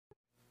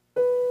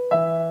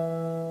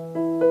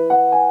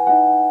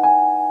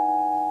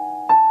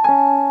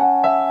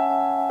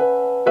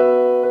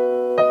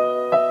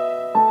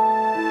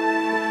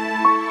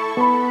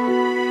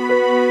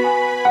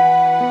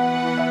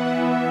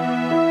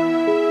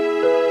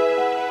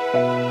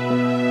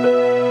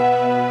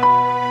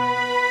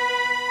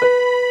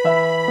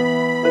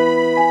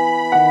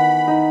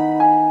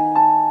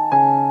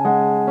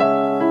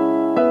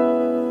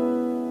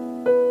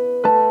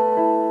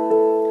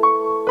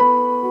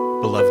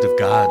Beloved of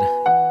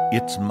God,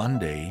 it's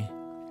Monday,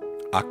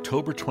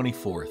 October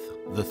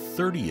 24th, the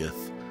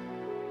 30th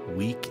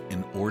week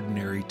in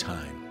Ordinary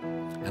Time.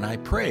 And I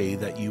pray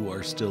that you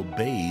are still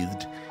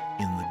bathed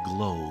in the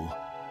glow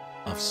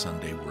of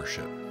Sunday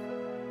worship.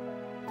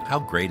 How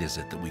great is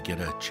it that we get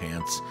a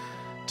chance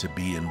to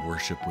be in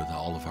worship with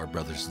all of our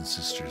brothers and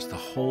sisters, the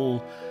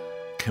whole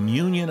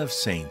communion of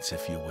saints,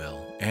 if you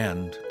will,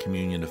 and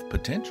communion of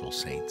potential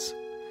saints.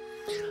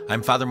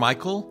 I'm Father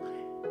Michael,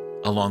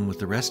 along with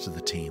the rest of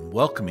the team,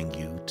 welcoming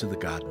you to the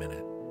God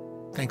Minute.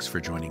 Thanks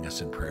for joining us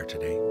in prayer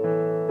today.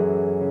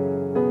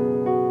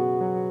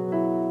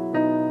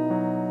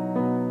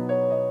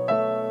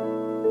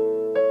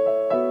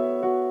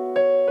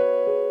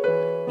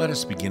 Let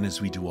us begin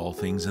as we do all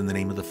things in the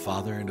name of the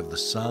Father, and of the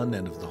Son,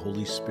 and of the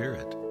Holy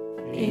Spirit.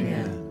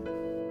 Amen.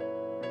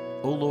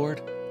 O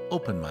Lord,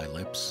 open my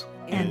lips,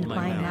 and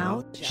my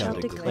mouth shall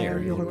declare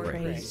your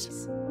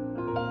praise.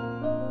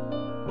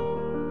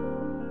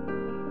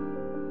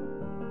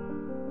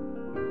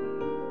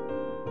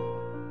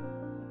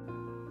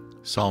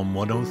 Psalm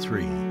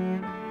 103,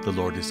 the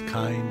Lord is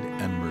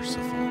kind and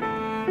merciful.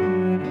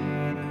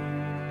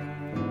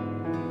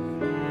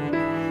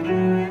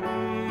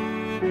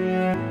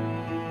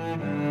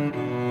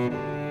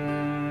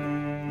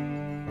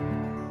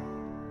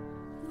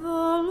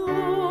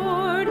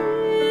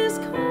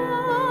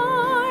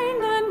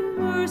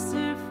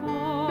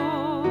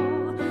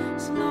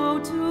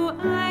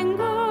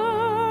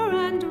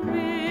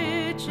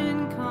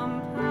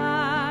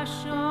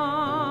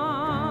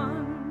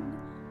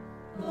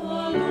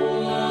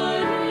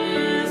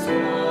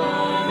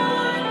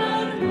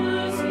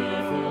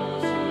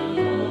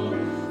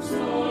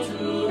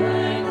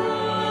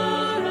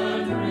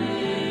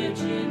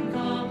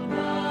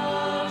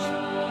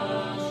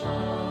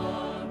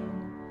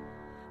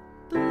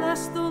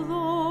 Bless the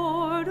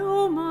Lord,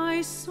 O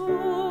my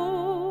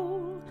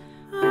soul,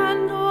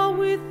 and all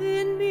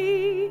within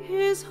me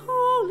his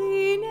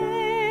holy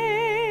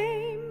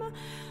name.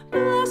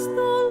 Bless the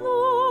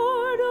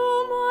Lord,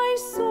 O my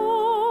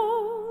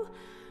soul,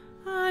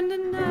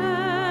 and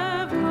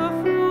never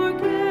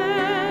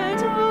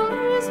forget all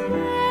his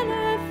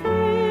benefits.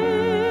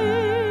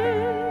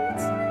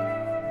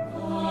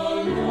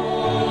 The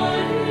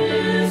Lord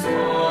is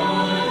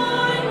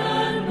kind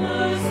and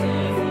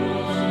merciful,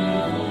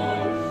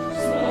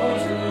 slow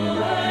to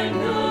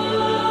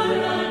anger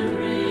and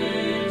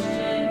rich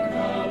in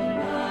compassion.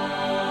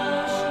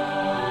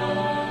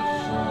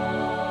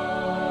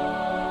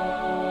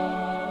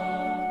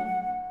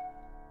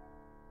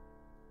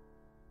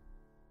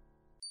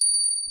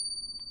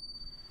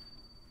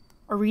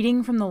 A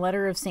reading from the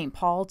letter of St.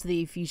 Paul to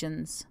the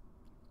Ephesians.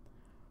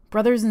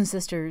 Brothers and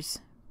sisters,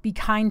 be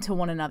kind to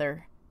one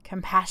another,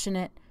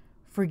 compassionate,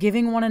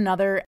 forgiving one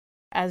another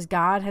as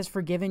God has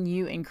forgiven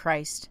you in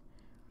Christ.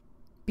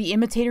 Be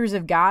imitators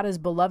of God as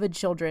beloved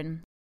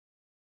children,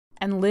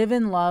 and live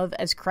in love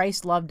as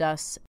Christ loved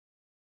us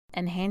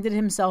and handed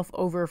himself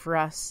over for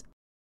us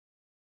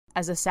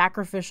as a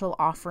sacrificial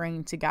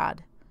offering to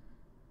God.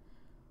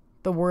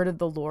 The word of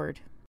the Lord.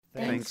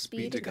 Thanks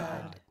be to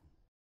God.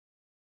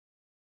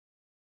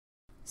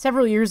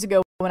 Several years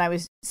ago, when I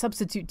was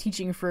substitute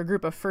teaching for a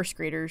group of first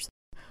graders,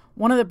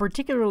 one of the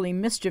particularly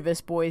mischievous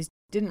boys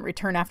didn't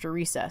return after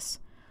recess.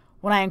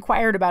 When I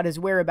inquired about his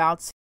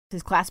whereabouts,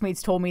 his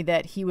classmates told me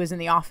that he was in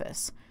the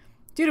office.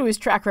 Due to his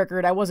track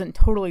record, I wasn't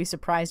totally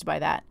surprised by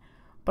that,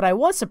 but I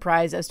was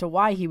surprised as to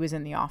why he was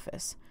in the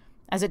office.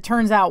 As it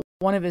turns out,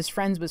 one of his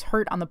friends was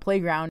hurt on the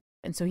playground,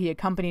 and so he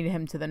accompanied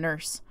him to the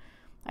nurse.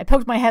 I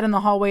poked my head in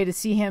the hallway to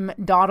see him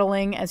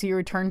dawdling as he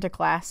returned to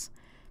class.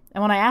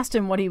 And when I asked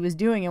him what he was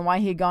doing and why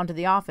he had gone to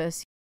the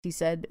office, he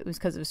said it was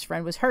because his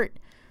friend was hurt.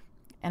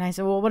 And I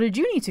said, well, what did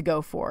you need to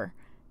go for?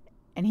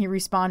 And he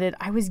responded,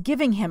 I was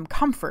giving him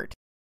comfort.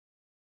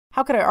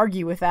 How could I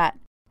argue with that?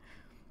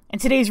 In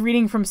today's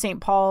reading from St.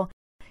 Paul,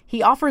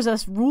 he offers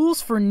us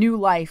rules for new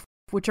life,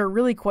 which are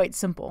really quite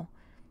simple.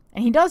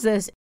 And he does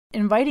this,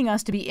 inviting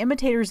us to be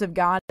imitators of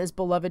God as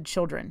beloved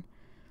children.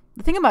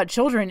 The thing about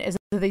children is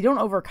that they don't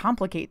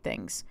overcomplicate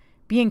things.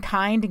 Being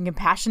kind and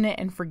compassionate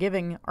and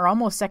forgiving are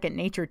almost second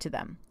nature to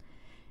them.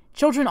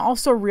 Children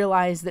also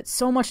realize that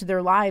so much of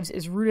their lives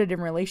is rooted in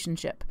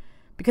relationship.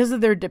 Because of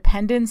their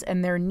dependence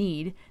and their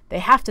need, they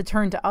have to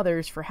turn to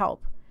others for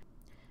help.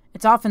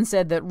 It's often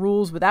said that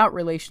rules without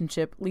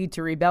relationship lead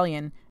to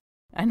rebellion.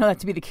 I know that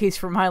to be the case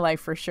for my life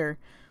for sure.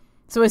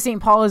 So as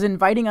St. Paul is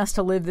inviting us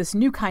to live this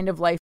new kind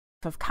of life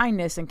of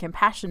kindness and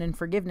compassion and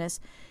forgiveness,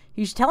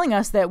 he's telling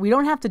us that we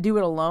don't have to do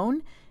it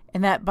alone,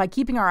 and that by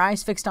keeping our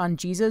eyes fixed on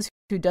Jesus,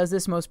 who does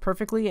this most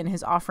perfectly in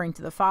his offering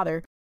to the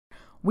Father,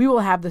 we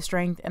will have the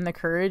strength and the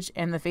courage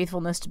and the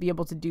faithfulness to be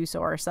able to do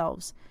so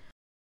ourselves.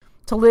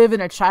 To live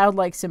in a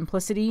childlike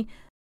simplicity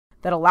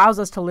that allows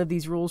us to live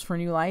these rules for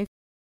new life,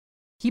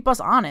 keep us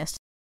honest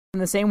in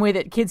the same way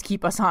that kids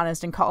keep us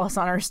honest and call us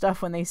on our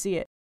stuff when they see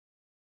it.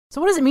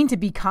 So what does it mean to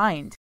be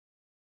kind?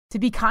 To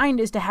be kind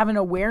is to have an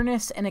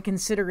awareness and a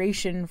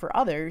consideration for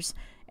others,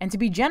 and to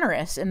be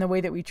generous in the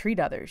way that we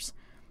treat others.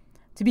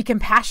 To be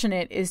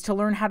compassionate is to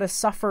learn how to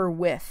suffer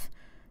with,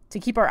 to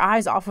keep our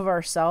eyes off of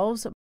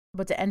ourselves,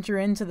 but to enter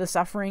into the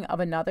suffering of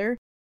another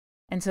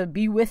and to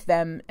be with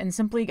them and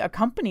simply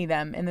accompany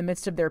them in the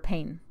midst of their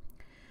pain.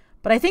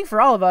 But I think for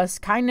all of us,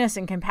 kindness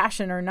and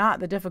compassion are not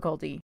the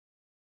difficulty.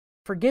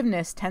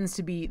 Forgiveness tends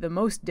to be the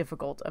most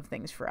difficult of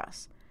things for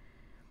us.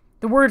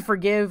 The word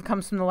forgive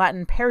comes from the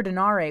Latin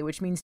perdonare,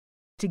 which means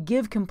to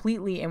give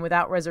completely and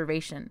without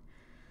reservation.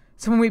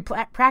 So when we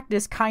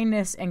practice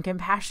kindness and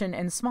compassion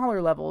in smaller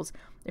levels,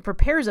 it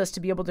prepares us to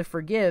be able to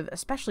forgive,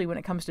 especially when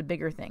it comes to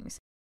bigger things.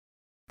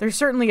 There's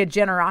certainly a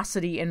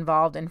generosity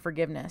involved in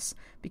forgiveness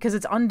because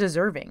it's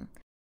undeserving.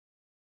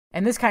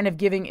 And this kind of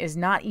giving is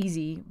not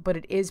easy, but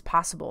it is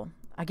possible.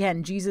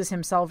 Again, Jesus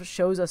himself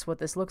shows us what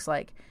this looks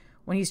like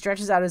when he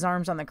stretches out his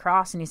arms on the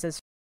cross and he says,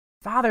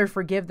 "Father,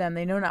 forgive them.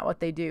 They know not what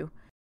they do."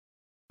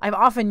 I've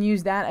often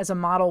used that as a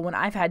model when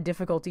I've had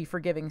difficulty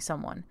forgiving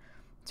someone,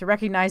 to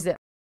recognize that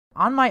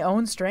on my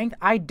own strength,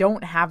 I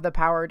don't have the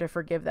power to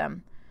forgive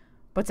them.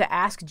 But to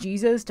ask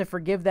Jesus to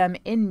forgive them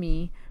in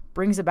me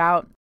brings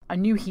about a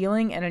new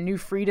healing and a new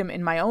freedom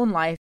in my own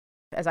life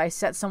as I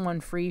set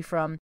someone free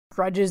from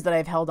grudges that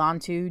I've held on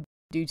to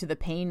due to the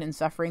pain and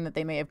suffering that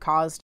they may have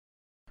caused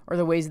or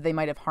the ways that they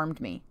might have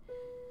harmed me.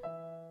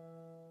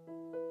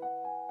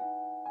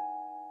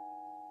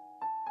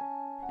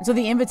 And so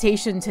the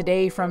invitation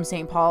today from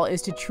St. Paul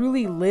is to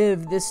truly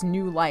live this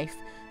new life.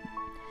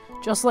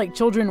 Just like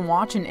children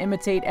watch and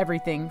imitate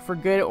everything, for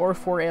good or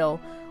for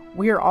ill,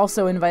 we are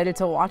also invited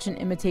to watch and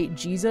imitate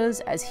Jesus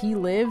as he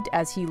lived,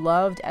 as he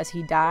loved, as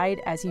he died,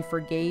 as he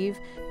forgave,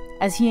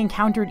 as he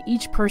encountered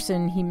each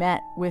person he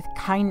met with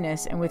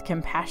kindness and with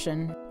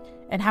compassion,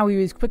 and how he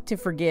was quick to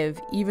forgive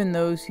even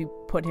those who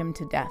put him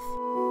to death.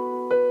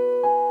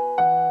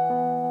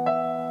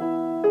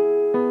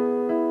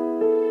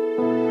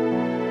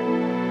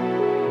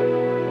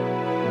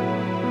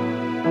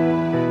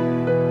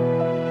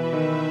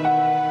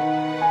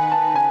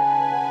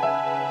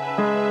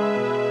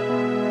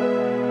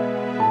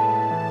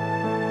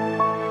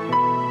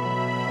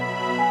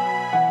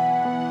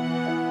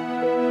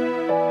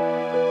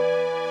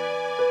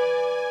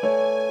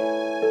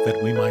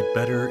 That we might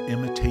better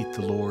imitate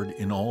the Lord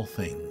in all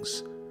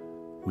things,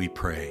 we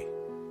pray.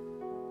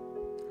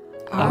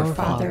 Our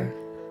Father,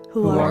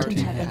 who art in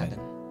heaven,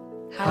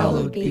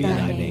 hallowed be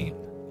thy name.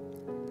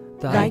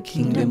 Thy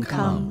kingdom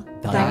come,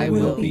 thy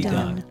will be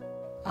done,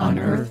 on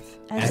earth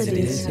as it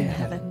is in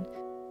heaven.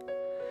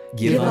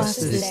 Give us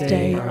this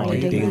day our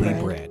daily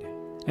bread,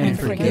 and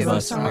forgive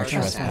us our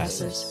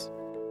trespasses,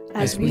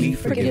 as we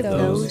forgive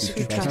those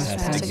who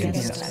trespass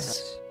against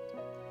us.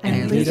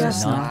 And lead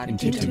us not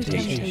into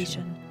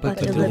temptation, but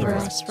deliver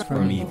us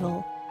from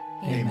evil.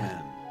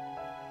 Amen.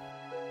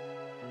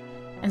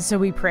 And so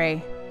we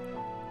pray,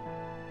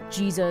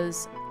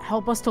 Jesus,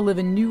 help us to live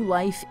a new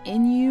life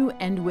in you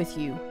and with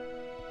you.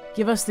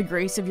 Give us the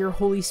grace of your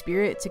Holy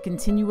Spirit to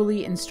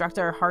continually instruct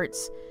our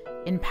hearts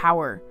in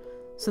power,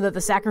 so that the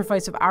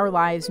sacrifice of our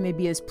lives may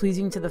be as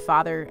pleasing to the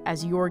Father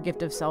as your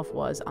gift of self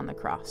was on the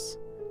cross.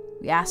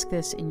 We ask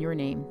this in your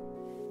name.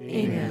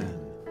 Amen.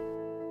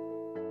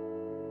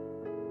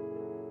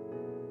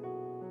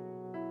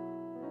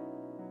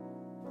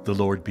 The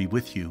Lord be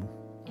with you.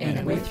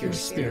 And with your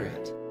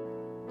spirit.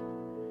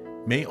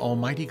 May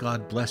Almighty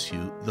God bless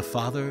you, the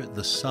Father,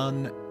 the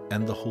Son,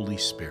 and the Holy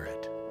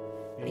Spirit.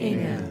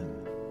 Amen.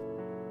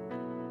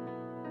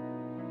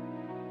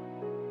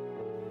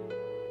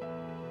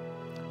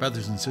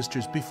 Brothers and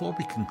sisters, before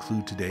we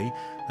conclude today,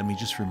 let me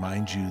just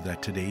remind you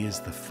that today is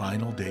the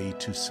final day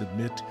to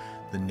submit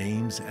the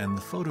names and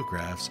the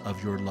photographs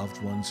of your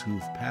loved ones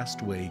who've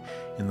passed away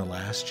in the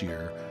last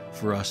year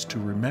for us to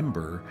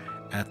remember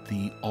at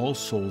the All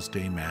Souls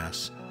Day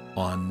Mass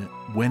on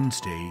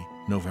Wednesday,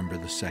 November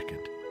the 2nd.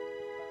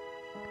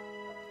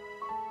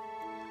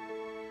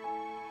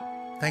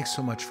 Thanks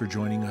so much for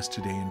joining us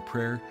today in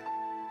prayer.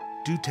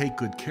 Do take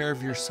good care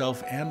of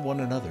yourself and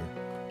one another,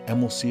 and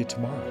we'll see you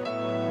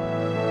tomorrow.